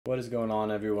What is going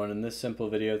on, everyone? In this simple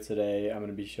video today, I'm going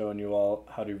to be showing you all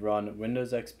how to run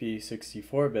Windows XP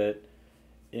 64-bit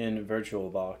in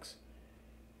VirtualBox.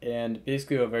 And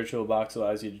basically what VirtualBox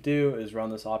allows you to do is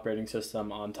run this operating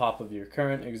system on top of your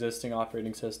current existing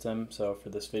operating system. So for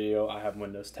this video, I have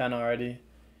Windows 10 already.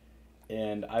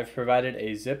 And I've provided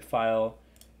a zip file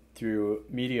through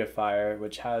MediaFire,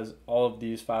 which has all of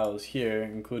these files here,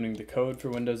 including the code for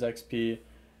Windows XP,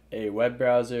 a web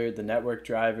browser, the network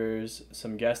drivers,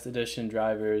 some guest edition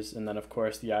drivers, and then of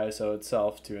course the ISO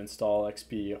itself to install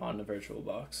XP on the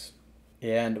VirtualBox.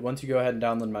 And once you go ahead and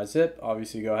download my zip,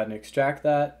 obviously go ahead and extract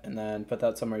that and then put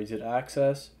that somewhere easy to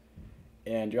access.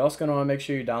 And you're also going to want to make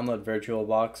sure you download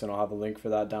VirtualBox, and I'll have a link for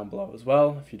that down below as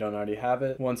well if you don't already have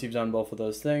it. Once you've done both of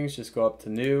those things, just go up to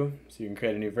new, so you can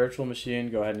create a new virtual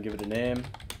machine, go ahead and give it a name.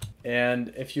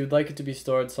 And if you'd like it to be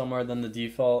stored somewhere than the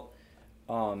default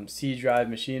C drive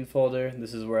machine folder,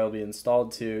 this is where it'll be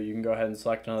installed to. You can go ahead and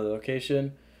select another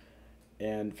location.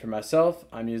 And for myself,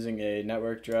 I'm using a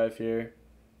network drive here.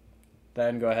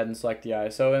 Then go ahead and select the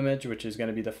ISO image, which is going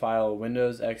to be the file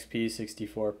Windows XP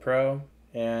 64 Pro.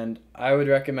 And I would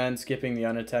recommend skipping the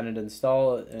unattended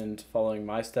install and following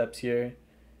my steps here.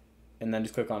 And then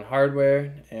just click on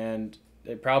hardware, and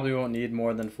it probably won't need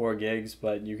more than 4 gigs,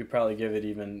 but you could probably give it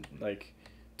even like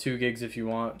 2 gigs if you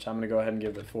want, which I'm going to go ahead and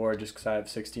give it 4 just because I have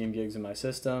 16 gigs in my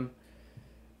system.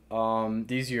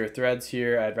 These are your threads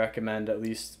here. I'd recommend at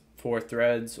least 4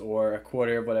 threads or a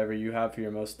quarter of whatever you have for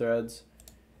your most threads.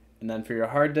 And then for your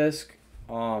hard disk,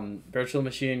 Virtual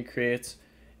Machine creates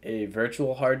a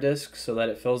virtual hard disk so that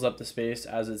it fills up the space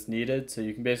as it's needed. So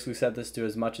you can basically set this to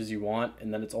as much as you want,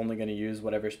 and then it's only going to use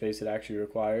whatever space it actually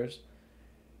requires.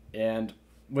 And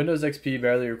Windows XP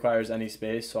barely requires any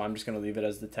space, so I'm just going to leave it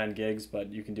as the 10 gigs,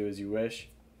 but you can do as you wish.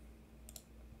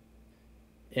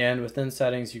 And within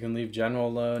settings, you can leave general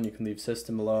alone, you can leave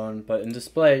system alone, but in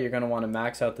display, you're going to want to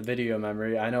max out the video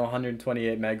memory. I know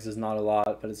 128 megs is not a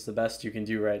lot, but it's the best you can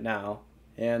do right now.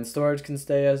 And storage can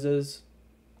stay as is.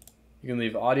 You can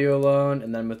leave audio alone,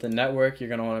 and then with the network, you're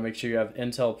going to want to make sure you have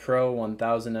Intel Pro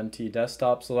 1000 MT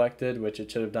desktop selected, which it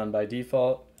should have done by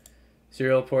default.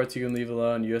 Serial ports you can leave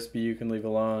alone, USB you can leave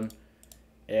alone,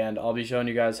 and I'll be showing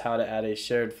you guys how to add a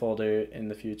shared folder in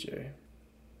the future.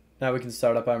 Now we can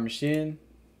start up our machine.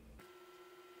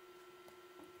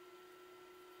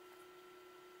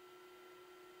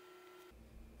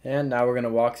 And now we're going to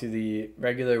walk through the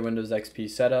regular Windows XP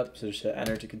setup, so just hit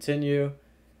enter to continue.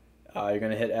 You're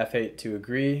going to hit F8 to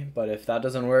agree, but if that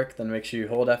doesn't work, then make sure you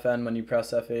hold FN when you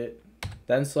press F8.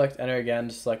 Then select enter again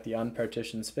to select the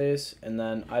unpartitioned space, and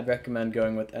then I'd recommend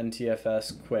going with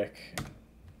NTFS quick.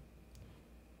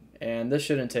 And this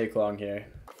shouldn't take long here.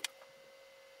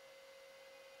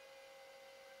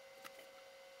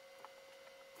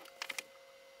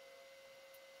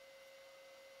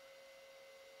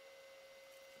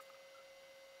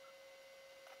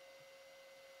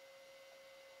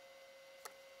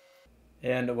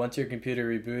 And once your computer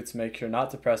reboots, make sure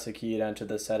not to press a key to enter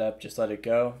the setup, just let it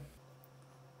go.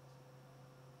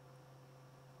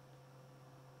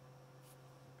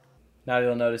 Now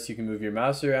you'll notice you can move your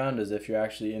mouse around as if you're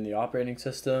actually in the operating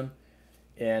system.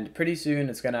 And pretty soon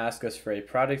it's going to ask us for a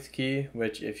product key,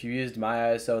 which if you used my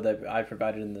ISO that I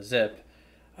provided in the zip,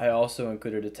 I also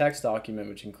included a text document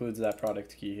which includes that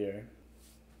product key here.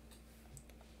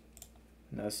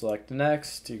 Now select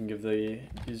next, you can give the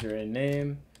user a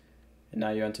name, and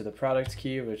now you enter the product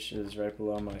key, which is right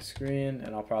below my screen,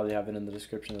 and I'll probably have it in the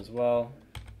description as well.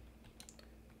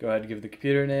 Go ahead and give the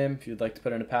computer name. If you'd like to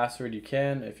put in a password, you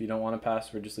can. If you don't want a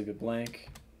password, just leave it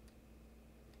blank.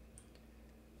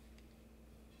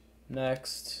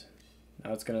 Next.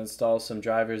 Now it's going to install some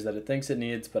drivers that it thinks it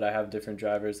needs, but I have different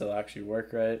drivers that'll actually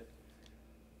work right.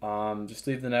 Just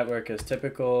leave the network as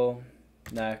typical.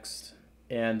 Next.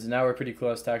 And now we're pretty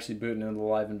close to actually booting into the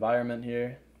live environment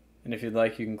here. And if you'd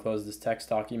like, you can close this text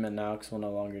document now because we'll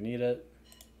no longer need it.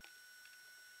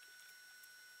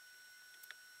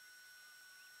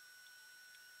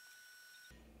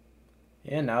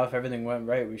 And now if everything went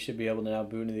right, we should be able to now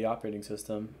boot into the operating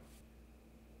system.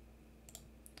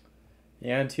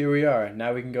 And here we are.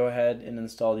 Now we can go ahead and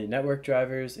install the network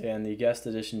drivers and the guest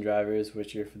edition drivers,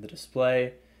 which are for the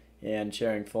display and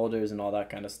sharing folders and all that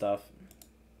kind of stuff.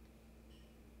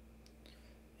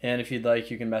 And if you'd like,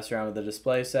 you can mess around with the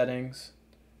display settings.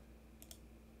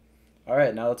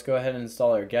 Alright, now let's go ahead and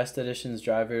install our guest editions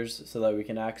drivers so that we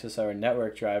can access our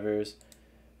network drivers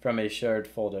from a shared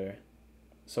folder.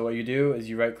 So what you do is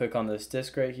you right click on this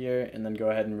disk right here and then go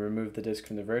ahead and remove the disk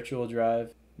from the virtual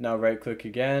drive. Now right click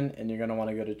again and you're going to want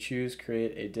to go to choose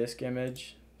create a disk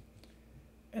image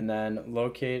and then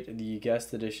locate the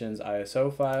guest editions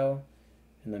ISO file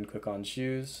and then click on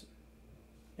Choose.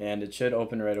 And it should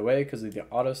open right away because of the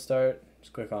auto start.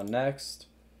 Just click on Next,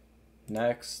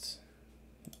 Next,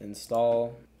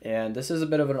 Install. And this is a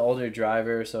bit of an older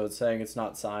driver, so it's saying it's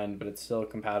not signed, but it's still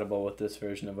compatible with this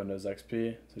version of Windows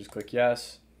XP. So just click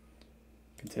Yes,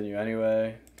 continue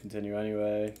anyway, continue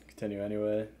anyway, continue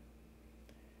anyway.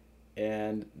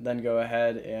 And then go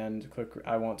ahead and click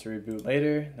I want to reboot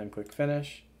later, then click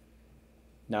Finish.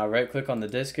 Now right click on the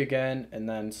disk again and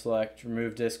then select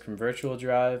Remove Disk from Virtual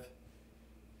Drive.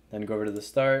 Then go over to the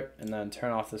Start and then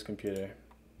turn off this computer.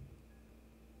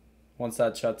 Once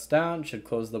that shuts down, it should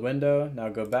close the window. Now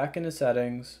go back into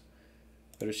Settings,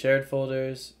 go to Shared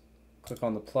Folders, click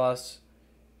on the plus,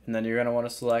 and then you're going to want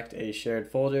to select a shared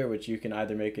folder, which you can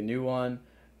either make a new one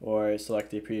or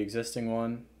select a pre-existing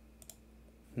one.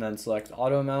 And then select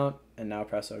Auto Mount, and now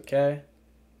press OK.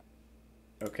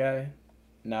 OK.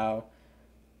 Now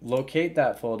locate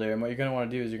that folder, and what you're going to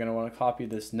want to do is you're going to want to copy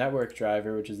this network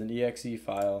driver, which is an exe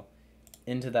file,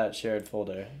 into that shared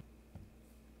folder.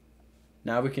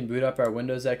 Now we can boot up our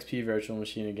Windows XP virtual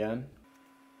machine again.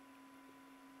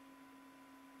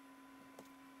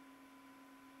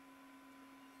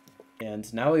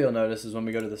 And now what you'll notice is when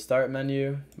we go to the Start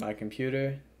menu, My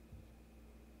Computer,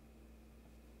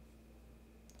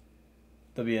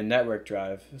 there'll be a network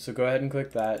drive. So go ahead and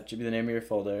click that, it should be the name of your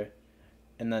folder,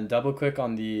 and then double click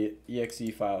on the exe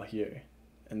file here.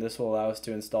 And this will allow us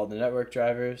to install the network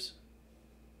drivers.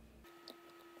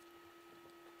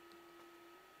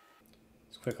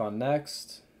 Click on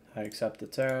Next, I accept the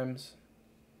terms.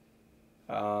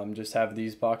 Just have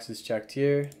these boxes checked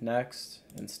here, Next,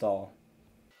 Install.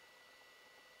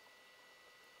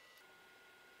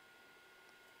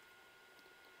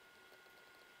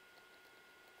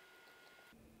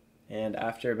 And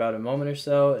after about a moment or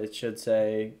so, it should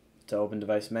say to open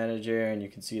Device Manager, and you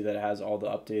can see that it has all the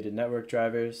updated network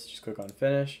drivers. Just click on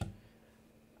Finish.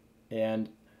 And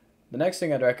the next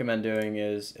thing I'd recommend doing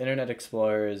is Internet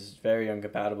Explorer is very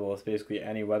incompatible with basically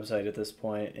any website at this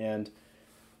point, and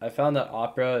I found that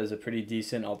Opera is a pretty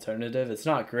decent alternative. It's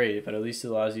not great, but at least it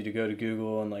allows you to go to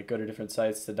Google and go to different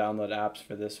sites to download apps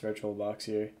for this VirtualBox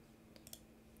here.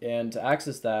 And to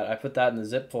access that, I put that in the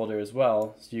zip folder as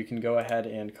well, so you can go ahead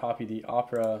and copy the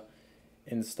Opera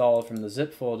install from the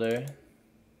zip folder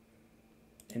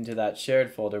into that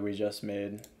shared folder we just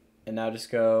made. And now just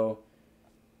go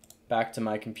back to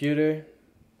My Computer,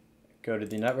 go to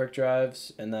the network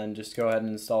drives, and then just go ahead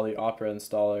and install the Opera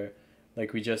installer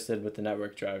like we just did with the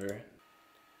network driver.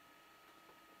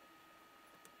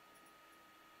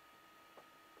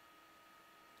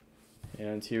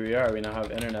 And here we are, we now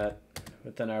have internet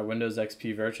within our Windows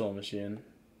XP virtual machine.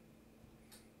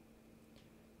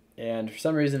 And for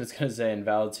some reason it's going to say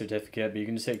invalid certificate, but you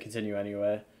can just hit continue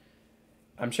anyway.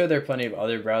 I'm sure there are plenty of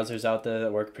other browsers out there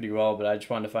that work pretty well, but I just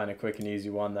wanted to find a quick and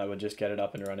easy one that would just get it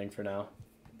up and running for now.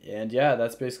 And yeah,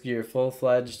 that's basically your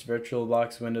full-fledged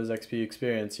VirtualBox Windows XP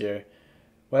experience here.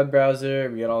 Web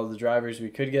browser, we got all the drivers we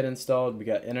could get installed, we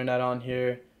got internet on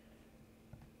here.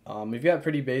 We've got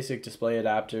pretty basic display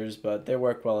adapters, but they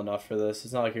work well enough for this.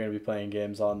 It's not like you're going to be playing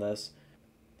games on this.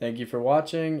 Thank you for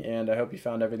watching, and I hope you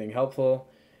found everything helpful.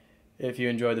 If you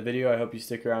enjoyed the video, I hope you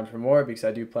stick around for more because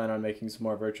I do plan on making some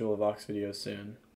more VirtualBox videos soon.